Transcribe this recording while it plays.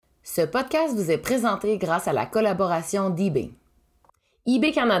Ce podcast vous est présenté grâce à la collaboration d'eBay.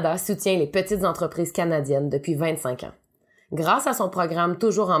 eBay Canada soutient les petites entreprises canadiennes depuis 25 ans. Grâce à son programme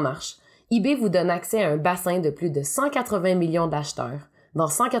Toujours en marche, eBay vous donne accès à un bassin de plus de 180 millions d'acheteurs dans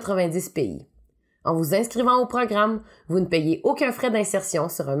 190 pays. En vous inscrivant au programme, vous ne payez aucun frais d'insertion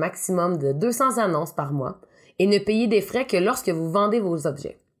sur un maximum de 200 annonces par mois et ne payez des frais que lorsque vous vendez vos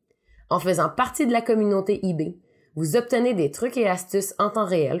objets. En faisant partie de la communauté eBay, vous obtenez des trucs et astuces en temps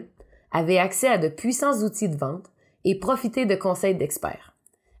réel, avez accès à de puissants outils de vente et profitez de conseils d'experts.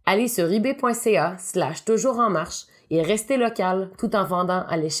 Allez sur ebay.ca/toujours en marche et restez local tout en vendant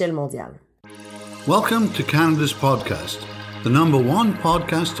à l'échelle mondiale. Welcome to Canada's podcast, the number one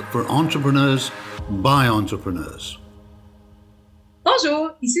podcast for entrepreneurs by entrepreneurs.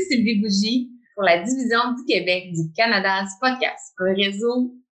 Bonjour, ici Sylvie Bougie pour la division du Québec du Canada's Podcast, un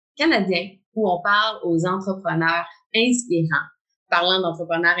réseau canadien où on parle aux entrepreneurs inspirants. Parlant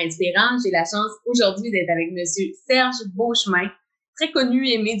d'entrepreneurs inspirants, j'ai la chance aujourd'hui d'être avec Monsieur Serge Beauchemin, très connu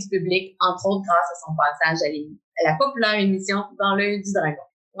et aimé du public, entre autres grâce à son passage à la populaire émission Dans l'œil du dragon.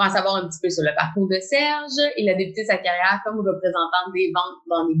 Pour en savoir un petit peu sur le parcours de Serge, il a débuté sa carrière comme représentant des ventes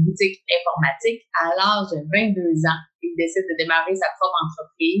dans des boutiques informatiques à l'âge de 22 ans. Il décide de démarrer sa propre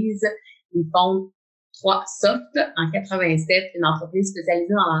entreprise. Il fonde 3Soft en 87, une entreprise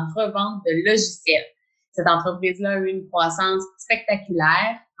spécialisée dans la revente de logiciels. Cette entreprise-là a eu une croissance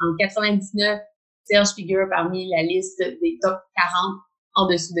spectaculaire. En 99, Serge figure parmi la liste des top 40 en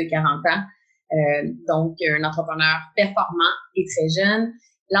dessous de 40 ans. Donc, un entrepreneur performant et très jeune.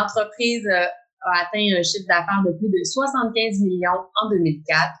 L'entreprise a atteint un chiffre d'affaires de plus de 75 millions en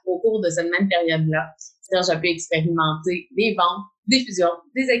 2004. Au cours de cette même période-là, Serge a pu expérimenter des ventes, des fusions,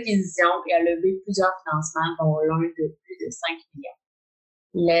 des acquisitions et a levé plusieurs financements, dont l'un de plus de 5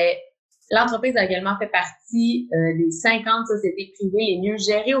 millions. L'entreprise a également fait partie des 50 sociétés privées les mieux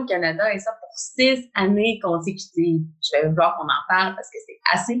gérées au Canada, et ça pour 6 années consécutives. Je vais vouloir qu'on en parle parce que c'est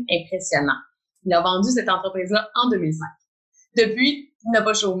assez impressionnant. Il a vendu cette entreprise-là en 2005. Depuis, il n'a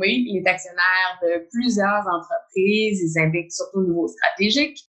pas chômé. Il est actionnaire de plusieurs entreprises. Il s'implique surtout au niveau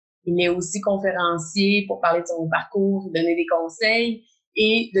stratégique. Il est aussi conférencier pour parler de son parcours et donner des conseils.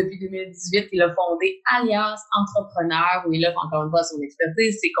 Et depuis 2018, il a fondé Alias Entrepreneur, où il offre encore une fois son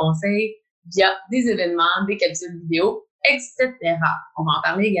expertise, ses conseils via des événements, des capsules vidéo, etc. On va en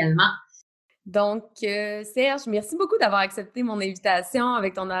parler également. Donc, Serge, merci beaucoup d'avoir accepté mon invitation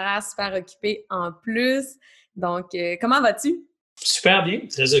avec ton horaire super occupé en plus. Donc, comment vas-tu? Super bien,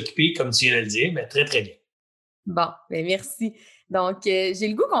 très occupé, comme tu viens de le dire, mais très, très bien. Bon, bien merci. Donc, j'ai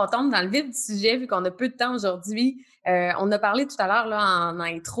le goût qu'on tombe dans le vif du sujet, vu qu'on a peu de temps aujourd'hui. On a parlé tout à l'heure là en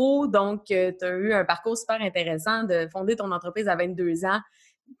intro, donc tu as eu un parcours super intéressant de fonder ton entreprise à 22 ans.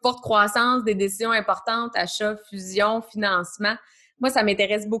 Forte croissance, des décisions importantes, achats, fusion, financement. Moi, ça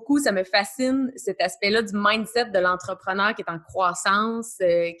m'intéresse beaucoup, ça me fascine, cet aspect-là du mindset de l'entrepreneur qui est en croissance,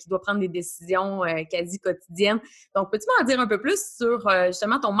 qui doit prendre des décisions quasi quotidiennes. Donc, peux-tu m'en dire un peu plus sur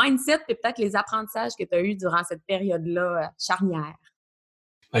justement ton mindset et peut-être les apprentissages que tu as eus durant cette période-là charnière?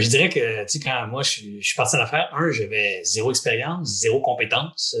 Je dirais que, tu sais, quand moi, je suis parti à l'affaire, j'avais zéro expérience, zéro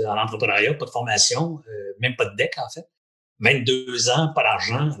compétence en entrepreneuriat, pas de formation, même pas de deck, en fait. 22 ans, pas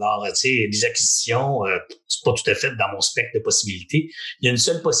d'argent. Alors, tu sais, les acquisitions, c'est pas tout à fait dans mon spectre de possibilités. Il y a une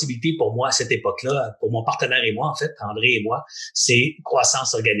seule possibilité pour moi à cette époque-là, pour mon partenaire et moi, en fait, André et moi, c'est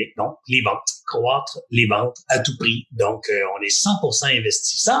croissance organique. Donc, les ventes, croître les ventes à tout prix. Donc, on est 100%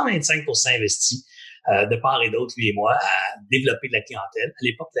 investi, 125% investi de part et d'autre, lui et moi, à développer de la clientèle. À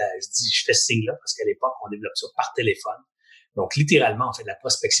l'époque, là, je fais ce signe-là parce qu'à l'époque, on développe ça par téléphone. Donc, littéralement, on fait de la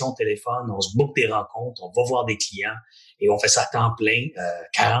prospection au téléphone, on se book des rencontres, on va voir des clients et on fait ça à temps plein,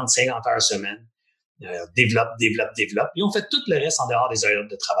 40, 50 heures semaine. Développe. Et on fait tout le reste en dehors des heures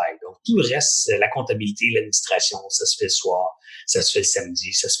de travail. Donc, tout le reste, la comptabilité, l'administration, ça se fait le soir, ça se fait le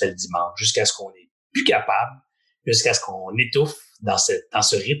samedi, ça se fait le dimanche, jusqu'à ce qu'on est plus capable, jusqu'à ce qu'on étouffe dans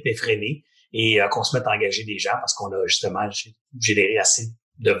ce rythme effréné et qu'on se mette à engager des gens parce qu'on a justement généré assez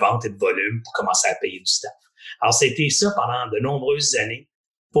de ventes et de volume pour commencer à payer du staff. Alors, ça a été ça pendant de nombreuses années.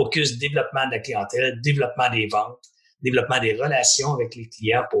 Focus, développement de la clientèle, développement des ventes, développement des relations avec les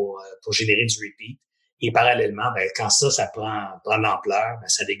clients pour générer du repeat. Et parallèlement, quand ça prend de l'ampleur,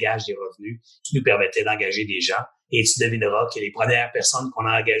 ça dégage des revenus qui nous permettaient d'engager des gens. Et tu devineras que les premières personnes qu'on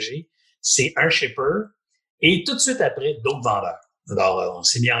a engagées, c'est un shipper et tout de suite après, d'autres vendeurs. Alors, on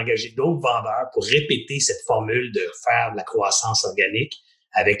s'est mis à engager d'autres vendeurs pour répéter cette formule de faire de la croissance organique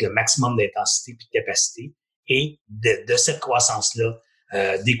avec le maximum d'intensité et de capacité. Et de cette croissance-là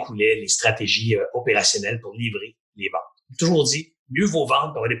découlaient les stratégies opérationnelles pour livrer les ventes. J'ai toujours dit, mieux vaut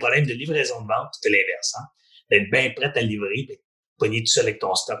vendre pour avoir des problèmes de livraison de vente que l'inverse. D'être bien prête à livrer, pogné tout seul avec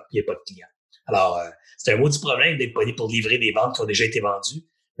ton stock puis il n'y a pas de clients. Alors, c'est un maudit problème d'être pogné pour livrer des ventes qui ont déjà été vendues,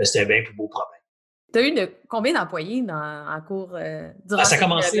 mais c'est un bien plus beau problème. Tu as eu combien d'employés en cours durant ça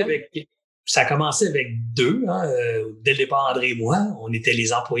a commencé avec 2. Dès le départ, André et moi, on était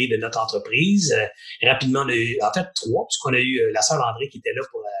les employés de notre entreprise. Rapidement, on a eu, en fait, 3, puisqu'on a eu la sœur André qui était là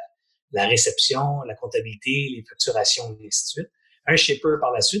pour la réception, la comptabilité, les facturations, et ainsi de suite. Un shipper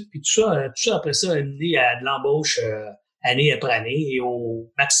par la suite. Puis tout ça après ça, a mené à de l'embauche année après année. Et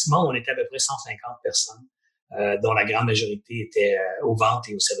au maximum, on était à peu près 150 personnes, dont la grande majorité était aux ventes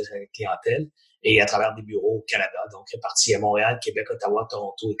et au service à la clientèle, et à travers des bureaux au Canada, donc répartis à Montréal, Québec, Ottawa,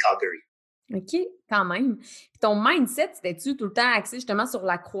 Toronto et Calgary. OK, quand même. Puis ton mindset, c'était-tu tout le temps axé justement sur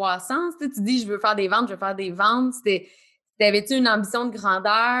la croissance? Tu dis, je veux faire des ventes, je veux faire des ventes. T'avais-tu une ambition de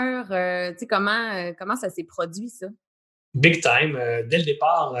grandeur? Comment ça s'est produit, ça? Big time. Dès le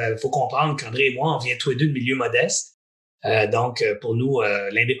départ, il faut comprendre qu'André et moi, on vient tous les deux de milieux modestes. Donc, pour nous,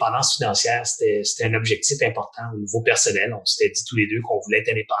 l'indépendance financière, c'était un objectif important au niveau personnel. On s'était dit tous les deux qu'on voulait être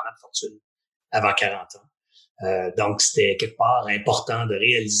indépendants de fortune avant 40 ans. Donc, c'était quelque part important de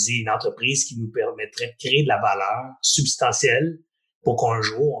réaliser une entreprise qui nous permettrait de créer de la valeur substantielle pour qu'un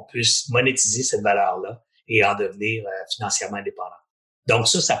jour, on puisse monétiser cette valeur-là et en devenir financièrement indépendant. Donc,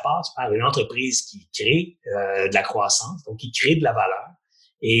 ça passe par une entreprise qui crée de la croissance, donc qui crée de la valeur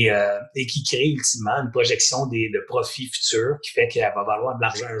et qui crée ultimement une projection de profits futurs qui fait qu'elle va valoir de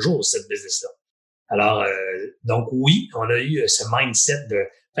l'argent un jour, cette business-là. Alors, donc oui, on a eu ce mindset de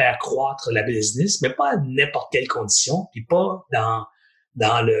faire croître la business, mais pas à n'importe quelle condition, puis pas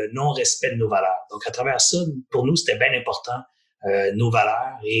dans le non-respect de nos valeurs. Donc, à travers ça, pour nous, c'était bien important, nos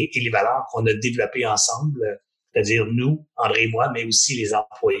valeurs et les valeurs qu'on a développées ensemble, c'est-à-dire nous, André et moi, mais aussi les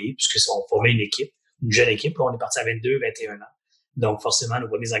employés, puisque on formait une jeune équipe. Là, on est parti à 22, 21 ans. Donc, forcément, nos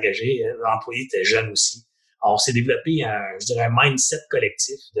premiers engagés, l'employé était jeune aussi. Alors, on s'est développé un mindset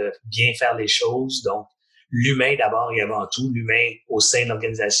collectif de bien faire les choses. Donc, l'humain d'abord et avant tout, l'humain au sein de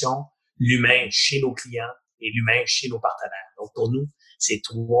l'organisation, l'humain chez nos clients et l'humain chez nos partenaires. Donc, pour nous, ces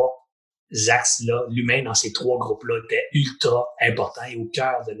 3 axes-là, l'humain dans ces 3 groupes-là était ultra important et au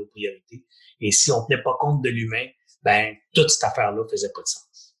cœur de nos priorités. Et si on tenait pas compte de l'humain, ben toute cette affaire-là faisait pas de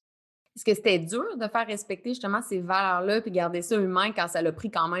sens. Est-ce que c'était dur de faire respecter justement ces valeurs-là puis garder ça humain quand ça a pris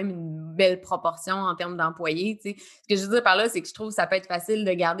quand même une belle proportion en termes d'employés? Tu sais? Ce que je veux dire par là, c'est que je trouve que ça peut être facile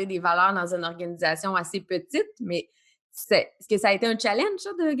de garder des valeurs dans une organisation assez petite, mais est-ce que ça a été un challenge,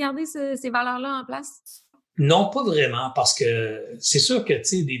 ça, de garder ces valeurs-là en place? Non, pas vraiment, parce que c'est sûr que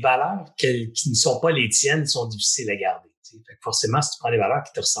des valeurs qui ne sont pas les tiennes sont difficiles à garder. Fait que forcément, si tu prends des valeurs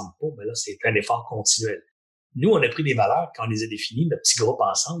qui te ressemblent pas, ben là, c'est un effort continuel. Nous, on a pris des valeurs, quand on les a définies, notre petit groupe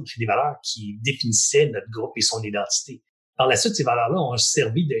ensemble, c'est des valeurs qui définissaient notre groupe et son identité. Par la suite, ces valeurs-là ont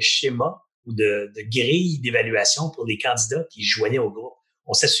servi de schéma ou de grille d'évaluation pour les candidats qui se joignaient au groupe.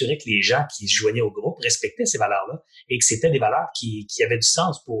 On s'assurait que les gens qui se joignaient au groupe respectaient ces valeurs-là et que c'était des valeurs qui avaient du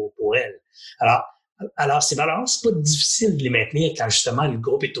sens pour elles. Alors, ces valeurs, c'est pas difficile de les maintenir quand justement le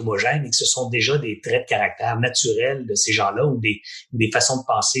groupe est homogène et que ce sont déjà des traits de caractère naturels de ces gens-là ou des façons de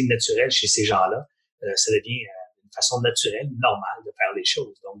penser naturelles chez ces gens-là. Ça devient une façon naturelle, normale de faire les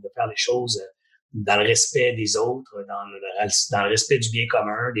choses. Donc, de faire les choses dans le respect des autres, dans le respect du bien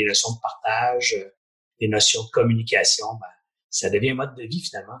commun, des notions de partage, des notions de communication. Ben, ça devient un mode de vie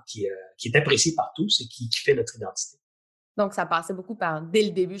finalement qui est apprécié par tous et qui fait notre identité. Donc, ça passait beaucoup par, dès le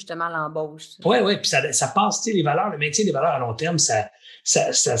début, justement, l'embauche. Oui, puis ça passe, les valeurs, le maintien des valeurs à long terme, ça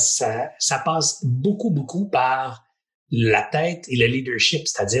passe beaucoup par la tête et le leadership.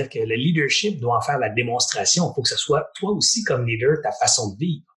 C'est-à-dire que le leadership doit en faire la démonstration. Il faut que ce soit toi aussi, comme leader, ta façon de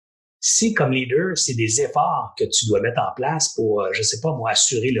vivre. Si, comme leader, c'est des efforts que tu dois mettre en place pour, je sais pas moi,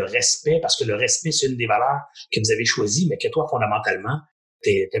 assurer le respect, parce que le respect, c'est une des valeurs que vous avez choisies, mais que toi, fondamentalement,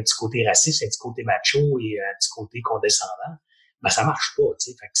 t'as un petit côté raciste, un petit côté macho et un petit côté condescendant, ben ça marche pas,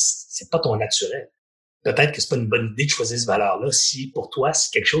 tu sais. Fait que c'est pas ton naturel. Peut-être que c'est pas une bonne idée de choisir cette valeur-là si pour toi c'est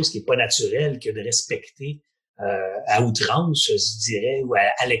quelque chose qui est pas naturel que de respecter à outrance, je dirais, ou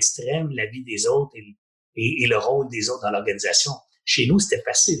à l'extrême la vie des autres et le rôle des autres dans l'organisation. Chez nous, c'était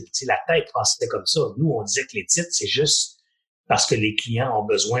facile. Tu sais, la tête pensait comme ça. Nous, on disait que les titres, c'est juste parce que les clients ont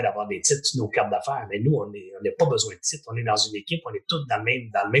besoin d'avoir des titres sur nos cartes d'affaires. Mais nous, on n'a pas besoin de titres. On est dans une équipe, on est tous dans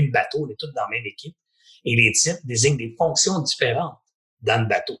le même bateau, on est tous dans la même équipe. Et les titres désignent des fonctions différentes dans le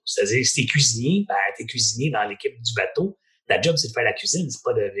bateau. C'est-à-dire, si t'es cuisinier, ben, t'es cuisinier dans l'équipe du bateau. Ta job, c'est de faire la cuisine, c'est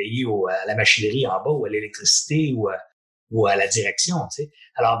pas de veiller à la machinerie en bas ou à l'électricité ou à la direction, tu sais.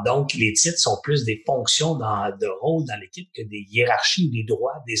 Alors, donc, les titres sont plus des fonctions de rôle dans l'équipe que des hiérarchies ou des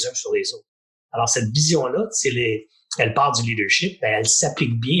droits des uns sur les autres. Alors, cette vision-là, elle part du leadership, ben, elle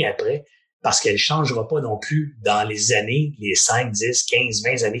s'applique bien après parce qu'elle changera pas non plus dans les années, les 5, 10, 15,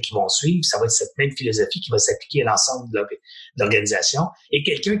 20 années qui vont suivre. Ça va être cette même philosophie qui va s'appliquer à l'ensemble de l'organisation. Et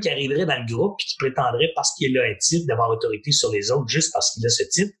quelqu'un qui arriverait dans le groupe et qui prétendrait, parce qu'il a un titre, d'avoir autorité sur les autres juste parce qu'il a ce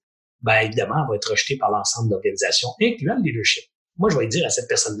titre, ben évidemment, va être rejeté par l'ensemble de l'organisation, incluant le leadership. Moi, je vais dire à cette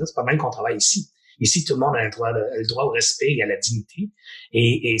personne-là, c'est pas mal qu'on travaille ici. Ici, tout le monde a le droit au respect et à la dignité.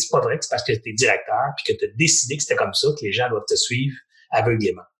 Et c'est pas vrai que c'est parce que tu es directeur puis que tu as décidé que c'était comme ça que les gens doivent te suivre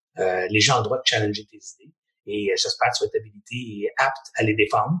aveuglément. Les gens ont le droit de challenger tes idées. Et j'espère que tu vas être habilité et apte à les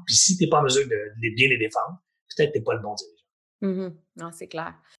défendre. Puis si tu n'es pas en mesure de bien les défendre, peut-être que tu n'es pas le bon dirigeant. Mm-hmm. Non, c'est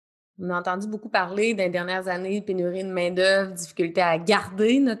clair. On a entendu beaucoup parler dans les dernières années, pénurie de main-d'œuvre, difficulté à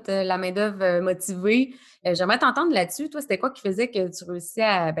garder la main-d'œuvre motivée. J'aimerais t'entendre là-dessus. Toi, c'était quoi qui faisait que tu réussissais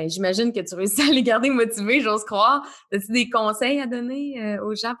à... j'imagine que tu réussissais à les garder motivés, j'ose croire. As-tu des conseils à donner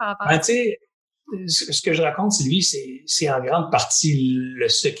aux gens par rapport à ça? Tu sais, ce que je raconte, Sylvie, c'est en grande partie le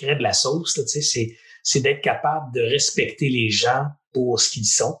secret de la sauce. Là, c'est d'être capable de respecter les gens pour ce qu'ils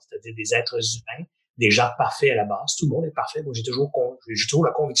sont, c'est-à-dire des êtres humains, des gens parfaits à la base. Tout le monde est parfait. Moi, j'ai toujours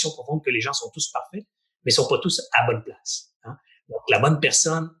la conviction profonde que les gens sont tous parfaits, mais ils sont pas tous à bonne place. Hein? Donc, la bonne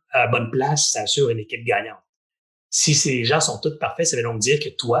personne à la bonne place, ça assure une équipe gagnante. Si ces gens sont tous parfaits, ça veut donc dire que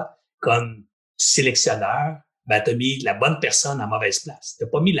toi, comme sélectionneur, ben, t'as mis la bonne personne à mauvaise place. T'as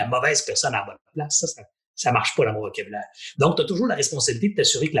pas mis la mauvaise personne à la bonne place. Ça marche pas dans mon vocabulaire. Donc, t'as toujours la responsabilité de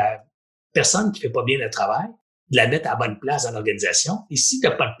t'assurer que la personne qui fait pas bien le travail, de la mettre à la bonne place dans l'organisation. Et si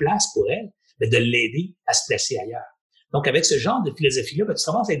t'as pas de place pour elle, ben, de l'aider à se placer ailleurs. Donc, avec ce genre de philosophie-là, ben, tu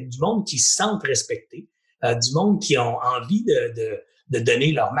commences avec du monde qui se sentent respectés, du monde qui ont envie de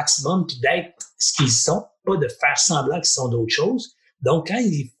donner leur maximum puis d'être ce qu'ils sont, pas de faire semblant qu'ils sont d'autres choses. Donc, quand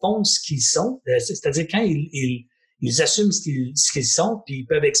ils font ce qu'ils sont, c'est-à-dire quand ils assument ce qu'ils sont, puis ils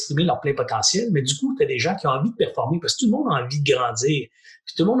peuvent exprimer leur plein potentiel, mais du coup, tu as des gens qui ont envie de performer parce que tout le monde a envie de grandir,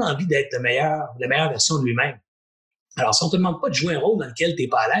 puis tout le monde a envie d'être la meilleure version de lui-même. Alors, si on te demande pas de jouer un rôle dans lequel tu n'es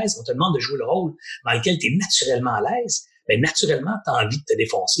pas à l'aise, on te demande de jouer le rôle dans lequel tu es naturellement à l'aise, bien, naturellement, tu as envie de te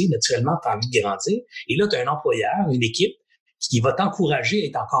défoncer, naturellement, tu as envie de grandir. Et là, tu as un employeur, une équipe qui va t'encourager à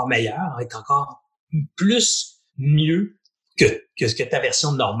être encore meilleur, à être encore mieux que ta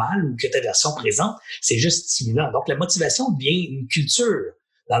version normale ou que ta version présente. C'est juste stimulant. Donc, la motivation devient une culture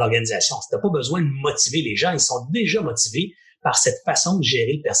dans l'organisation. Tu n'as pas besoin de motiver les gens. Ils sont déjà motivés par cette façon de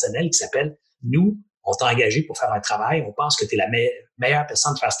gérer le personnel qui s'appelle « nous ». On t'a engagé pour faire un travail, on pense que tu es la meilleure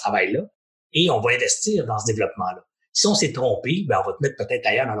personne de faire ce travail-là et on va investir dans ce développement-là. Si on s'est trompé, ben on va te mettre peut-être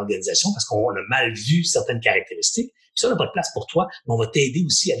ailleurs dans l'organisation parce qu'on a mal vu certaines caractéristiques. Puis ça, on n'a pas de place pour toi, mais on va t'aider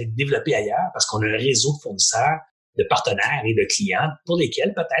aussi à les développer ailleurs parce qu'on a un réseau de fournisseurs, de partenaires et de clients pour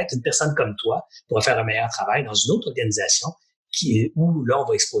lesquels peut-être une personne comme toi pourra faire un meilleur travail dans une autre organisation où là, on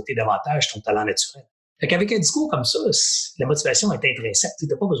va exploiter davantage ton talent naturel. Fait qu'avec un discours comme ça, la motivation est intrinsèque. Tu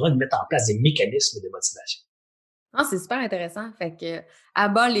n'as pas besoin de mettre en place des mécanismes de motivation. Non, c'est super intéressant. Fait que,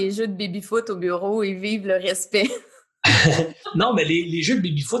 abat les jeux de baby-foot au bureau et vive le respect. Non, mais les jeux de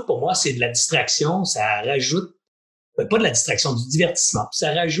baby-foot, pour moi, c'est de la distraction. Ça rajoute, pas de la distraction, du divertissement.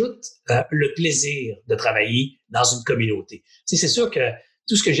 Ça rajoute le plaisir de travailler dans une communauté. Tu sais, c'est sûr que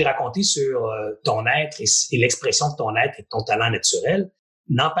tout ce que j'ai raconté sur ton être et l'expression de ton être et de ton talent naturel,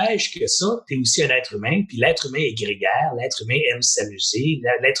 n'empêche que ça, tu es aussi un être humain, puis l'être humain est grégaire, l'être humain aime s'amuser,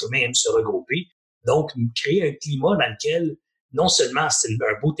 l'être humain aime se regrouper. Donc, créer un climat dans lequel, non seulement c'est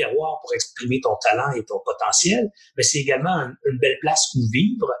un beau terroir pour exprimer ton talent et ton potentiel, mais c'est également une belle place où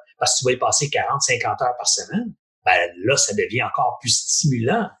vivre, parce que tu vas y passer 40, 50 heures par semaine. Ben là, ça devient encore plus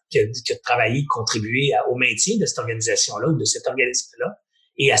stimulant que de travailler, de contribuer au maintien de cette organisation-là ou de cet organisme-là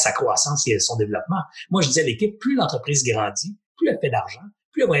et à sa croissance et à son développement. Moi, je dis à l'équipe, plus l'entreprise grandit, plus elle fait d'argent,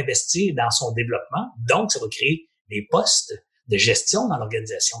 plus elle va investir dans son développement. Donc, ça va créer des postes de gestion dans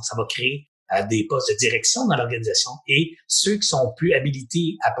l'organisation. Ça va créer des postes de direction dans l'organisation. Et ceux qui sont plus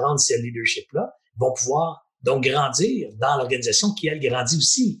habilités à prendre ce leadership-là vont pouvoir donc grandir dans l'organisation qui, elle, grandit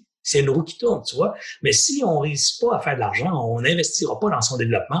aussi. C'est une roue qui tourne, tu vois. Mais si on ne réussit pas à faire de l'argent, on n'investira pas dans son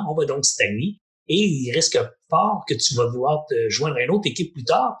développement, on va donc stagner. Et il risque fort que tu vas vouloir te joindre à une autre équipe plus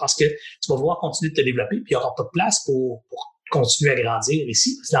tard parce que tu vas vouloir continuer de te développer puis il n'y aura pas de place pour continuer à grandir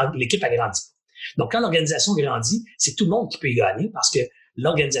ici parce que l'équipe a grandi pas. Donc, quand l'organisation grandit, c'est tout le monde qui peut y gagner parce que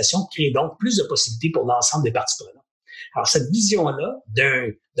l'organisation crée donc plus de possibilités pour l'ensemble des parties prenantes. Alors, cette vision-là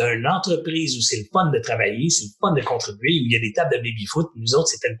d'une entreprise où c'est le fun de travailler, c'est le fun de contribuer, où il y a des tables de baby-foot, nous autres,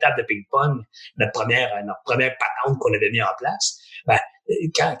 c'était une table de ping-pong, notre première patente qu'on avait mis en place. Ben,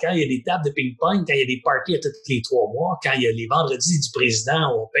 quand il y a des tables de ping-pong, quand il y a des parties à tous les 3 mois, quand il y a les vendredis du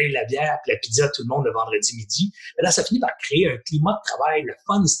président où on paye la bière et la pizza à tout le monde le vendredi midi, ben là, ça finit par créer un climat de travail, le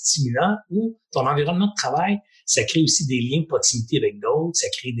fun, stimulant, où ton environnement de travail, ça crée aussi des liens de proximité avec d'autres, ça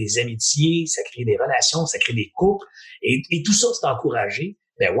crée des amitiés, ça crée des relations, ça crée des couples. Et tout ça, c'est encouragé.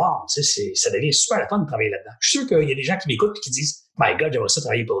 Ben wow, tu sais, ça devient super le fun de travailler là-dedans. Je suis sûr qu'il y a des gens qui m'écoutent et qui disent « My God, j'aimerais ça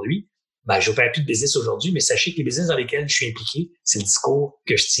travailler pour lui. » Ben, je n'opère plus de business aujourd'hui, mais sachez que les business dans lesquels je suis impliqué, c'est le discours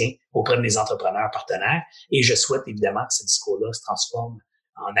que je tiens auprès de mes entrepreneurs partenaires. Et je souhaite évidemment que ce discours-là se transforme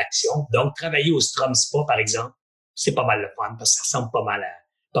en action. Donc, travailler au Strom Spa, par exemple, c'est pas mal le fun parce que ça ressemble pas mal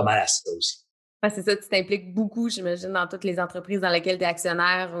à ça aussi. Ah, c'est ça, tu t'impliques beaucoup, j'imagine, dans toutes les entreprises dans lesquelles tu es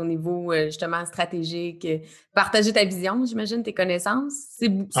actionnaire au niveau justement stratégique. Partager ta vision, j'imagine, tes connaissances.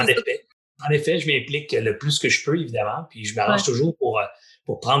 En effet, je m'implique le plus que je peux, évidemment, puis je m'arrange toujours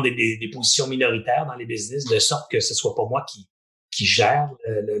pour prendre des positions minoritaires dans les business, de sorte que ce soit pas moi qui gère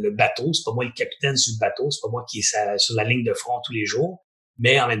le bateau, c'est pas moi le capitaine sur le bateau, c'est pas moi qui est sur la ligne de front tous les jours.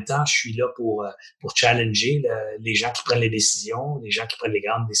 Mais en même temps, je suis là pour challenger les gens qui prennent les décisions, les gens qui prennent les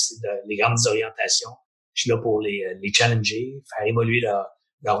grandes orientations. Je suis là pour les challenger, faire évoluer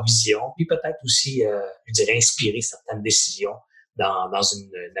leur vision, puis peut-être aussi, je dirais, inspirer certaines décisions dans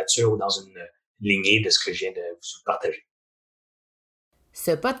une nature ou dans une lignée de ce que je viens de vous partager.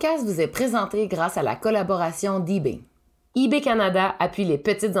 Ce podcast vous est présenté grâce à la collaboration d'eBay. eBay Canada appuie les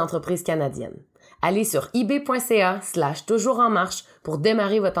petites entreprises canadiennes. Allez sur ebay.ca/toujours en marche pour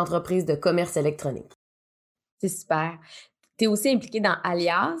démarrer votre entreprise de commerce électronique. C'est super. Tu es aussi impliqué dans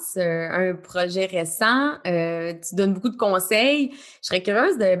Alias, un projet récent. Tu donnes beaucoup de conseils. Je serais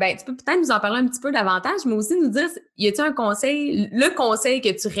curieuse tu peux peut-être nous en parler un petit peu davantage, mais aussi nous dire, y a-t-il un conseil, le conseil que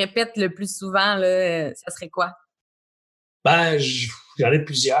tu répètes le plus souvent, là, ça serait quoi? Ben, j'en ai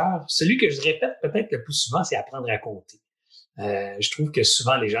plusieurs. Celui que je répète peut-être le plus souvent, c'est apprendre à compter. Je trouve que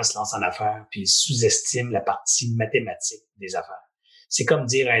souvent les gens se lancent en affaires puis ils sous-estiment la partie mathématique des affaires. C'est comme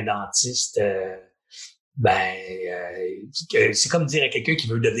dire à un dentiste, c'est comme dire à quelqu'un qui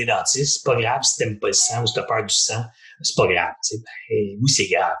veut devenir dentiste, c'est pas grave si t'aimes pas le sang ou si t'as peur du sang, c'est pas grave. Oui, c'est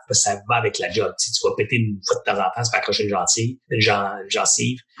grave, parce que ça va avec la job. Tu vas péter une fois de temps en temps, ça va accrocher une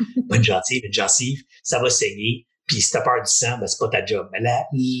gencive, ça va saigner. Puis si t'as peur du sang, ben c'est pas ta job. Mais là,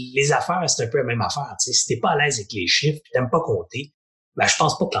 les affaires, c'est un peu la même affaire. Tu sais, si t'es pas à l'aise avec les chiffres, puis t'aimes pas compter, ben je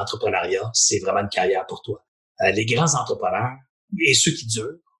pense pas que l'entrepreneuriat, c'est vraiment une carrière pour toi. Les grands entrepreneurs et ceux qui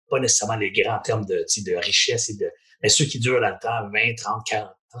durent, pas nécessairement les grands termes de richesse mais ceux qui durent dans le temps, 20, 30, 40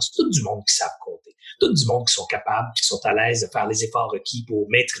 ans, c'est tout du monde qui savent compter. Tout du monde qui sont capables, qui sont à l'aise de faire les efforts requis pour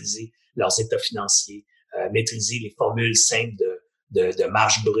maîtriser leurs états financiers, maîtriser les formules simples de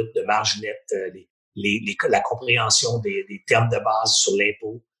marge brute, de marge nette, la compréhension des termes de base sur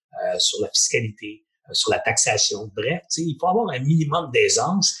l'impôt, sur la fiscalité, sur la taxation. Bref, il faut avoir un minimum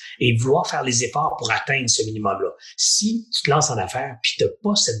d'aisance et vouloir faire les efforts pour atteindre ce minimum-là. Si tu te lances en affaires puis tu n'as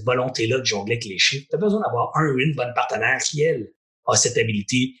pas cette volonté-là de jongler avec les chiffres, tu as besoin d'avoir un ou une bonne partenaire qui, elle, a cette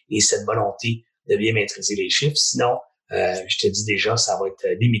habilité et cette volonté de bien maîtriser les chiffres. Sinon, je te dis déjà, ça va être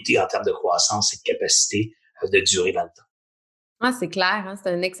limité en termes de croissance et de capacité de durer dans le temps. Ah, c'est clair, hein, c'est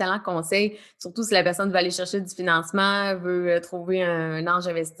un excellent conseil, surtout si la personne veut aller chercher du financement, veut trouver un ange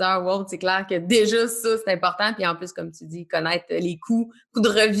investisseur ou autre. C'est clair que déjà, ça, c'est important. Puis en plus, comme tu dis, connaître les coûts de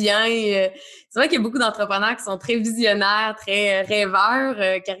revient. C'est vrai qu'il y a beaucoup d'entrepreneurs qui sont très visionnaires, très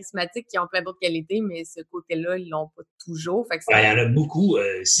rêveurs, charismatiques, qui ont plein d'autres qualités, mais ce côté-là, ils l'ont pas toujours. Fait que il y en a beaucoup.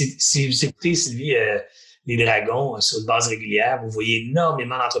 Si vous écoutez, Sylvie, les dragons sur une base régulière, vous voyez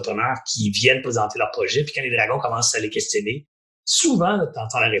énormément d'entrepreneurs qui viennent présenter leur projet, puis quand les dragons commencent à les questionner, souvent, tu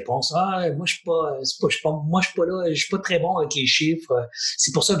entends la réponse, moi, je suis pas là, je suis pas très bon avec les chiffres,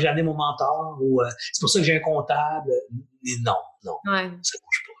 c'est pour ça que j'ai amené mon mentor, ou c'est pour ça que j'ai un comptable. Non, ça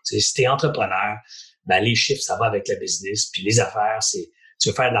bouge pas. Si t'es entrepreneur, ben, les chiffres, ça va avec la business, puis les affaires, tu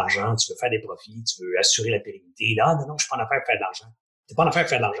veux faire de l'argent, tu veux faire des profits, tu veux assurer la pérennité. Là, non, je suis pas en affaire de faire de l'argent. T'es pas en affaire de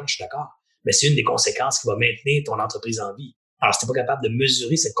faire de l'argent, je suis d'accord. Mais c'est une des conséquences qui va maintenir ton entreprise en vie. Alors, si t'es pas capable de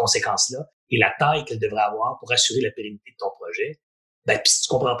mesurer cette conséquence-là et la taille qu'elle devrait avoir pour assurer la pérennité de ton projet, ben, pis si tu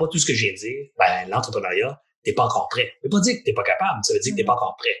comprends pas tout ce que je viens de dire, ben, l'entrepreneuriat, t'es pas encore prêt. Ça veut pas dire que t'es pas capable, ça veut dire que t'es pas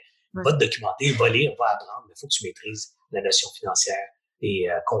encore prêt. Va te documenter, va lire, va apprendre, mais il faut que tu maîtrises la notion financière et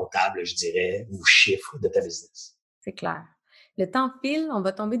comptable, je dirais, ou chiffre de ta business. C'est clair. Le temps file, on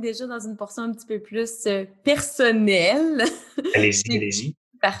va tomber déjà dans une portion un petit peu plus personnelle. Allez-y.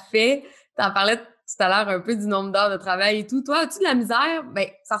 Parfait. Tu en parlais tout à l'heure un peu du nombre d'heures de travail et tout. Toi, as-tu de la misère? Ben,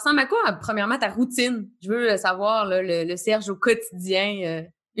 ça ressemble à quoi, premièrement, ta routine? Je veux savoir, là, le Serge au quotidien.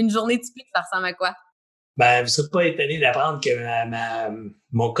 Une journée typique, ça ressemble à quoi? Ben, vous ne serez pas étonné d'apprendre que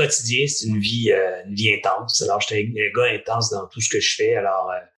mon quotidien, c'est une vie intense. Alors, j'étais un gars intense dans tout ce que je fais. Alors,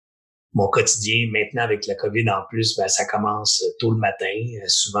 mon quotidien, maintenant, avec la COVID en plus, ben, ça commence tôt le matin.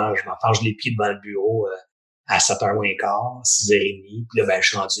 Souvent, je m'enfarge les pieds devant le bureau à 7h moins quart, 6h30. Puis là, ben, je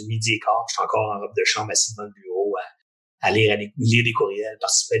suis rendu midi et quart. Je suis encore en robe de chambre assis devant le bureau à lire des courriels,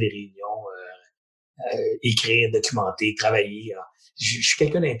 participer à des réunions, écrire, documenter, travailler. Alors, je suis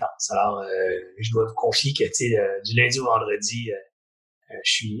quelqu'un d'intense. Alors, je dois vous confier que du lundi au vendredi,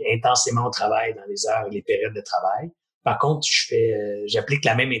 je suis intensément au travail dans les heures et les périodes de travail. Par contre, j'applique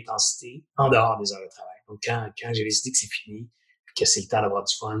la même intensité en dehors des heures de travail. Donc, quand j'ai décidé que c'est fini, que c'est le temps d'avoir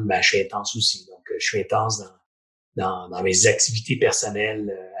du fun, ben, je suis intense aussi. Donc, je suis intense dans mes activités personnelles,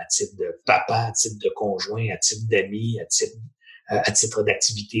 à titre de papa, à titre de conjoint, à titre d'ami, à titre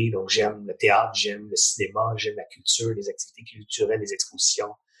d'activité. Donc, j'aime le théâtre, j'aime le cinéma, j'aime la culture, les activités culturelles, les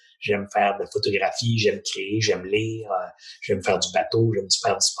expositions. J'aime faire de la photographie, j'aime créer, j'aime lire, j'aime faire du bateau, j'aime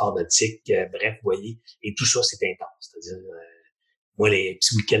faire du sport nautique. Bref, vous voyez, et tout ça, c'est intense. C'est-à-dire, moi, les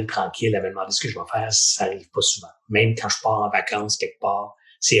petits week-ends tranquilles, à me demander ce que je vais faire, ça arrive pas souvent. Même quand je pars en vacances quelque part,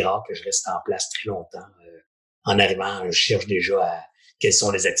 c'est rare que je reste en place très longtemps. En arrivant, je cherche déjà quelles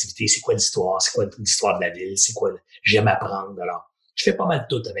sont les activités, c'est quoi l'histoire, c'est quoi l'histoire de la ville, j'aime apprendre. Alors, je fais pas mal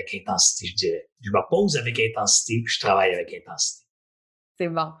de tout avec intensité, je dirais. Je me pose avec intensité, puis je travaille avec intensité. C'est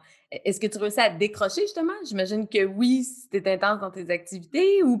bon. Est-ce que tu réussis à te décrocher, justement? J'imagine que oui, si tu es intense dans tes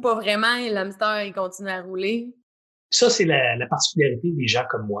activités, ou pas vraiment, et l'hamster, il continue à rouler? Ça, c'est la particularité des gens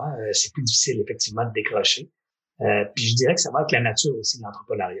comme moi. C'est plus difficile, effectivement, de décrocher. Puis je dirais que ça va avec la nature aussi de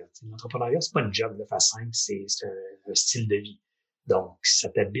l'entrepreneuriat. L'entrepreneuriat, c'est pas une job de faire simple, c'est un style de vie. Donc, ça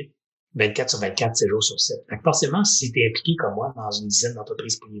t'habite 24 sur 24, 7 jours sur 7. Donc, forcément, si tu es impliqué comme moi dans une dizaine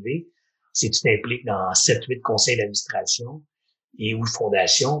d'entreprises privées, si tu t'impliques dans 7-8 conseils d'administration et ou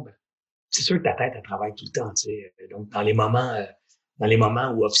fondations, ben, c'est sûr que ta tête, elle travaille tout le temps. Tu sais. Donc, dans les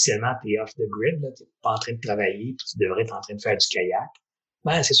moments où officiellement tu es off the grid, tu n'es pas en train de travailler, puis tu devrais être en train de faire du kayak,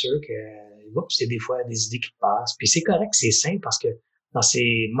 ben c'est sûr que c'est des fois des idées qui te passent. Puis c'est correct, c'est sain parce que dans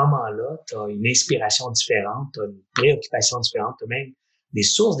ces moments-là, tu as une inspiration différente, tu as une préoccupation différente, tu as même des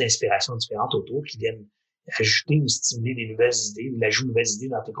sources d'inspiration différentes autour qui viennent ajouter ou stimuler des nouvelles idées ou ajouter de nouvelles idées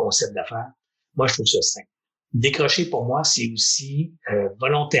dans tes concepts d'affaires. Moi, je trouve ça sain. Décrocher, pour moi, c'est aussi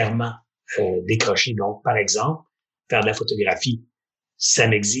volontairement décrocher. Donc, par exemple, faire de la photographie, ça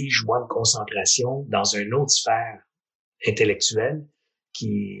m'exige, moi, une concentration dans une autre sphère intellectuelle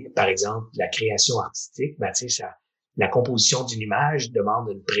qui, par exemple, la création artistique, ben, tu sais, la composition d'une image demande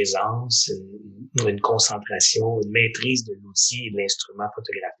une présence, une concentration, une maîtrise de l'outil et de l'instrument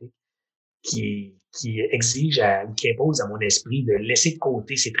photographique qui qui impose à mon esprit de laisser de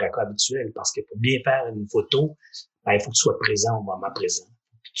côté ces tracas habituels parce que pour bien faire une photo, ben, il faut que tu sois présent au moment présent.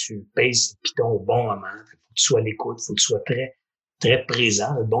 Que tu pèses le piton au bon moment. Il faut que tu sois à l'écoute. Il faut que tu sois très, très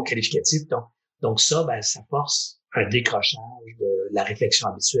présent, un bon qualificatif. Donc ça, ben, ça force un décrochage de la réflexion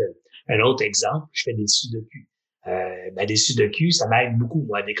habituelle. Un autre exemple, je fais des sudoku. Des sudoku, ça m'aide beaucoup,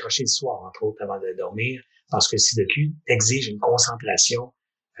 moi, à décrocher le soir, entre autres, avant de dormir, parce que le sudoku exige une concentration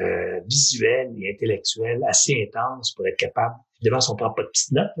visuelle et intellectuelle assez intense pour être capable, évidemment, si on prend pas de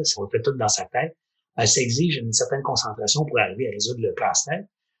petites notes, là, si on le fait tout dans sa tête, ça exige une certaine concentration pour arriver à résoudre le casse-tête.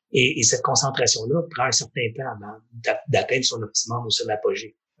 Et cette concentration-là prend un certain temps avant d'atteindre son optimum ou son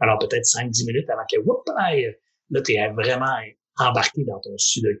apogée. Alors, peut-être 5-10 minutes avant que, là, tu es vraiment embarqué dans ton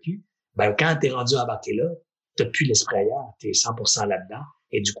sudoku. Ben, quand tu es rendu embarqué là, tu n'as plus l'esprit ailleurs, tu es 100% là-dedans.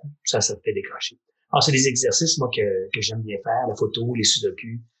 Et du coup, ça te fait décrocher. Alors, c'est des exercices, moi, que j'aime bien faire, la photo, les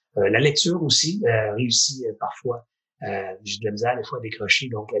sudoku. La lecture aussi réussit parfois. J'ai de la misère des fois à décrocher.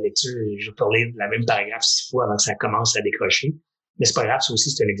 Donc, la lecture, je peux lire la même paragraphe 6 fois avant que ça commence à décrocher. Mais c'est pas grave, ça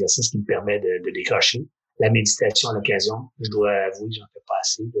aussi, c'est un exercice qui me permet de décrocher. La méditation à l'occasion, je dois avouer, j'en fais pas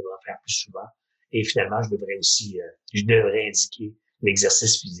assez, je devrais en faire plus souvent. Et finalement, je devrais indiquer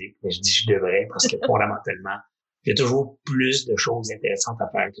l'exercice physique. Mais je dis je devrais parce que fondamentalement, il y a toujours plus de choses intéressantes à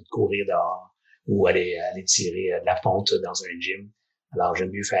faire que de courir dehors ou aller tirer de la fonte dans un gym. Alors,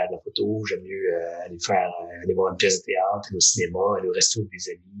 j'aime mieux faire de la photo, j'aime mieux aller voir une pièce de théâtre, aller au cinéma, aller au resto avec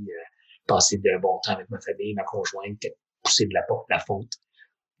des amis, passer d'un bon temps avec ma famille, ma conjointe, pousser de la fonte.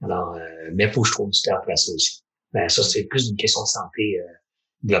 Alors, mais il faut que je trouve du temps à faire ça aussi. Ben, ça, c'est plus une question de santé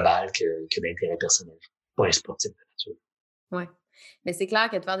globale que d'intérêt personnel. Pas un sportif de nature. Oui. Mais c'est clair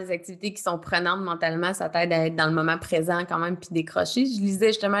que de faire des activités qui sont prenantes mentalement, ça t'aide à être dans le moment présent quand même puis décrocher. Je lisais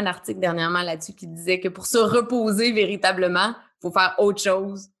justement un article dernièrement là-dessus qui disait que pour se reposer véritablement, il faut faire autre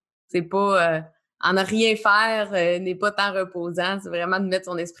chose. C'est pas en ne rien faire n'est pas tant reposant. C'est vraiment de mettre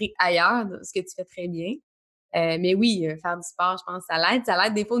son esprit ailleurs, ce que tu fais très bien. Mais oui, faire du sport, je pense, ça l'aide. Ça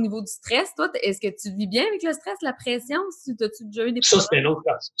l'aide des fois au niveau du stress. Toi, est-ce que tu vis bien avec le stress, la pression? T'as-tu déjà eu des problèmes?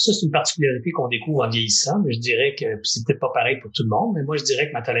 Ça, c'est une particularité qu'on découvre en vieillissant, mais je dirais que c'est peut-être pas pareil pour tout le monde, mais moi, je dirais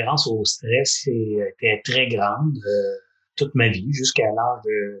que ma tolérance au stress était très grande toute ma vie, jusqu'à l'âge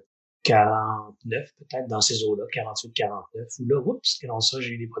de 49, peut-être, dans ces eaux-là, 48, 49, où là, oups, que dans ça, j'ai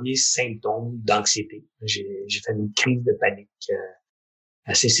eu les premiers symptômes d'anxiété. J'ai fait une crise de panique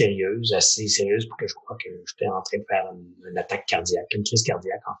assez sérieuse pour que je crois que j'étais en train de faire une attaque cardiaque, une crise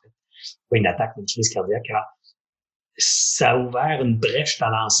cardiaque, en fait. Pas une attaque, mais une crise cardiaque. Alors, ça a ouvert une brèche dans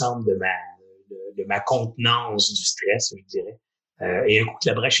l'ensemble de ma contenance du stress, je dirais. Et un coup que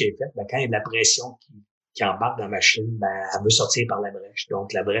la brèche est faite, quand il y a de la pression qui embarque dans la machine, elle veut sortir par la brèche.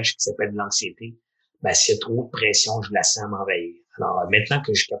 Donc, la brèche qui s'appelle l'anxiété, s'il y a trop de pression, je la sens m'envahir. Alors, maintenant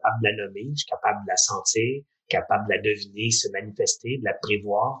que je suis capable de la nommer, je suis capable de la sentir, capable de la deviner, se manifester, de la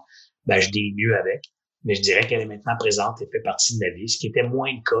prévoir, je deal mieux avec. Mais je dirais qu'elle est maintenant présente et fait partie de ma vie, ce qui était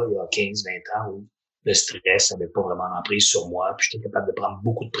moins le cas il y a 15, 20 ans où le stress n'avait pas vraiment d'emprise sur moi, puis j'étais capable de prendre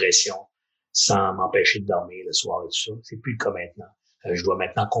beaucoup de pression sans m'empêcher de dormir le soir et tout ça. C'est plus le cas maintenant. Je dois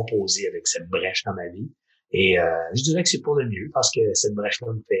maintenant composer avec cette brèche dans ma vie. Et je dirais que c'est pour le mieux, parce que cette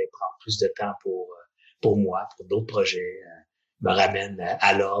brèche-là me fait prendre plus de temps pour moi, pour d'autres projets, me ramène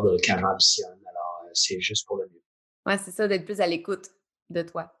à l'ordre quand j'ambitionne. Alors, c'est juste pour le mieux. Ouais, c'est ça, d'être plus à l'écoute de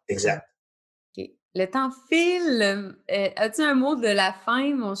toi. Exact. OK. Le temps file. As-tu un mot de la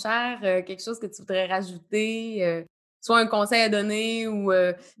fin, mon cher? Quelque chose que tu voudrais rajouter? Soit un conseil à donner ou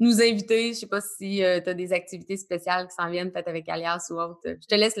nous inviter. Je sais pas si tu as des activités spéciales qui s'en viennent, peut-être avec Alias ou autre. Je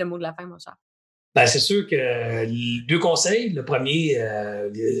te laisse le mot de la fin, mon cher. C'est sûr que 2 conseils. Le premier,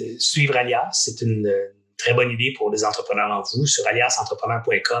 suivre Alias. C'est une très bonne idée pour les entrepreneurs en vous. Sur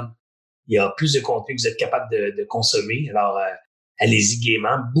aliasentrepreneur.com, il y a plus de contenu que vous êtes capable de consommer. Alors, allez-y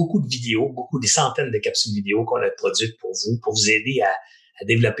gaiement. Beaucoup de vidéos, des centaines de capsules vidéo qu'on a produites pour vous aider à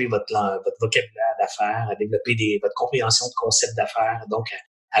développer votre vocabulaire d'affaires, à développer votre compréhension de concepts d'affaires, donc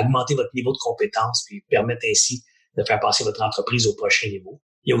à augmenter votre niveau de compétence, puis permettre ainsi de faire passer votre entreprise au prochain niveau.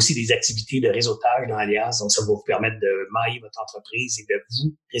 Il y a aussi des activités de réseautage dans Alias, donc ça va vous permettre de mailler votre entreprise et de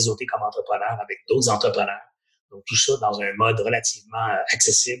vous réseauter comme entrepreneur avec d'autres entrepreneurs. Donc tout ça dans un mode relativement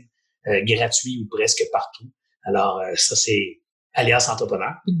accessible, gratuit ou presque partout. Alors ça, c'est Alias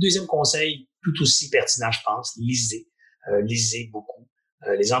Entrepreneur. Puis le deuxième conseil, tout aussi pertinent, je pense, lisez. Lisez beaucoup.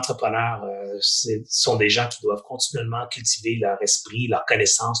 Les entrepreneurs sont des gens qui doivent continuellement cultiver leur esprit, leur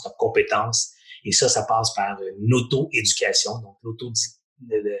connaissance, leurs compétences. Et ça passe par une auto-éducation, donc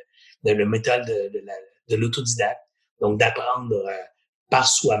le méthode de l'autodidacte. Donc, d'apprendre par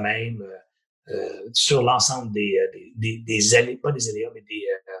soi-même sur l'ensemble des aléas, pas des aléas, mais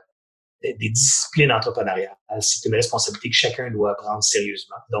des disciplines entrepreneuriales. C'est une responsabilité que chacun doit prendre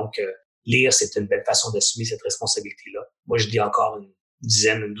sérieusement. Donc, lire, c'est une belle façon d'assumer cette responsabilité-là. Moi, je lis encore une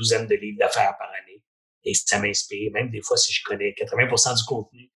douzaine de livres d'affaires par année. Et ça m'inspire. Même des fois, si je connais 80% du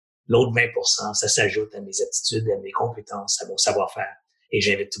contenu, l'autre 20%, ça s'ajoute à mes aptitudes, à mes compétences, à mon savoir-faire. Et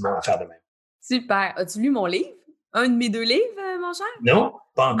j'invite tout le monde à faire de même. Super. As-tu lu mon livre? Un de mes 2 livres, mon cher? Non,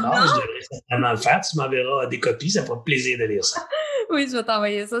 pas encore. Non? Je devrais certainement le faire. Tu m'enverras des copies. Ça me fera plaisir de lire ça. Oui, je vais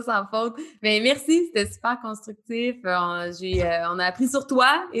t'envoyer ça sans faute. Mais merci, c'était super constructif. On a appris sur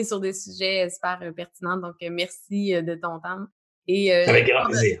toi et sur des sujets super pertinents. Donc, merci de ton temps. Et, avec grand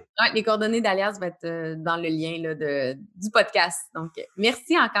plaisir. Les coordonnées d'Alias vont être dans le lien là, du podcast. Donc,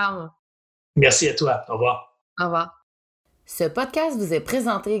 merci encore. Merci à toi. Au revoir. Au revoir. Ce podcast vous est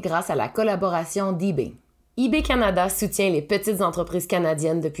présenté grâce à la collaboration d'eBay. eBay Canada soutient les petites entreprises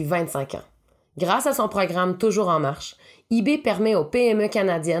canadiennes depuis 25 ans. Grâce à son programme Toujours en marche, eBay permet aux PME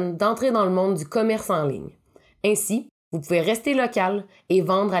canadiennes d'entrer dans le monde du commerce en ligne. Ainsi, vous pouvez rester local et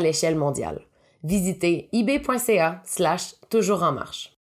vendre à l'échelle mondiale. Visitez ebay.ca/toujours en marche.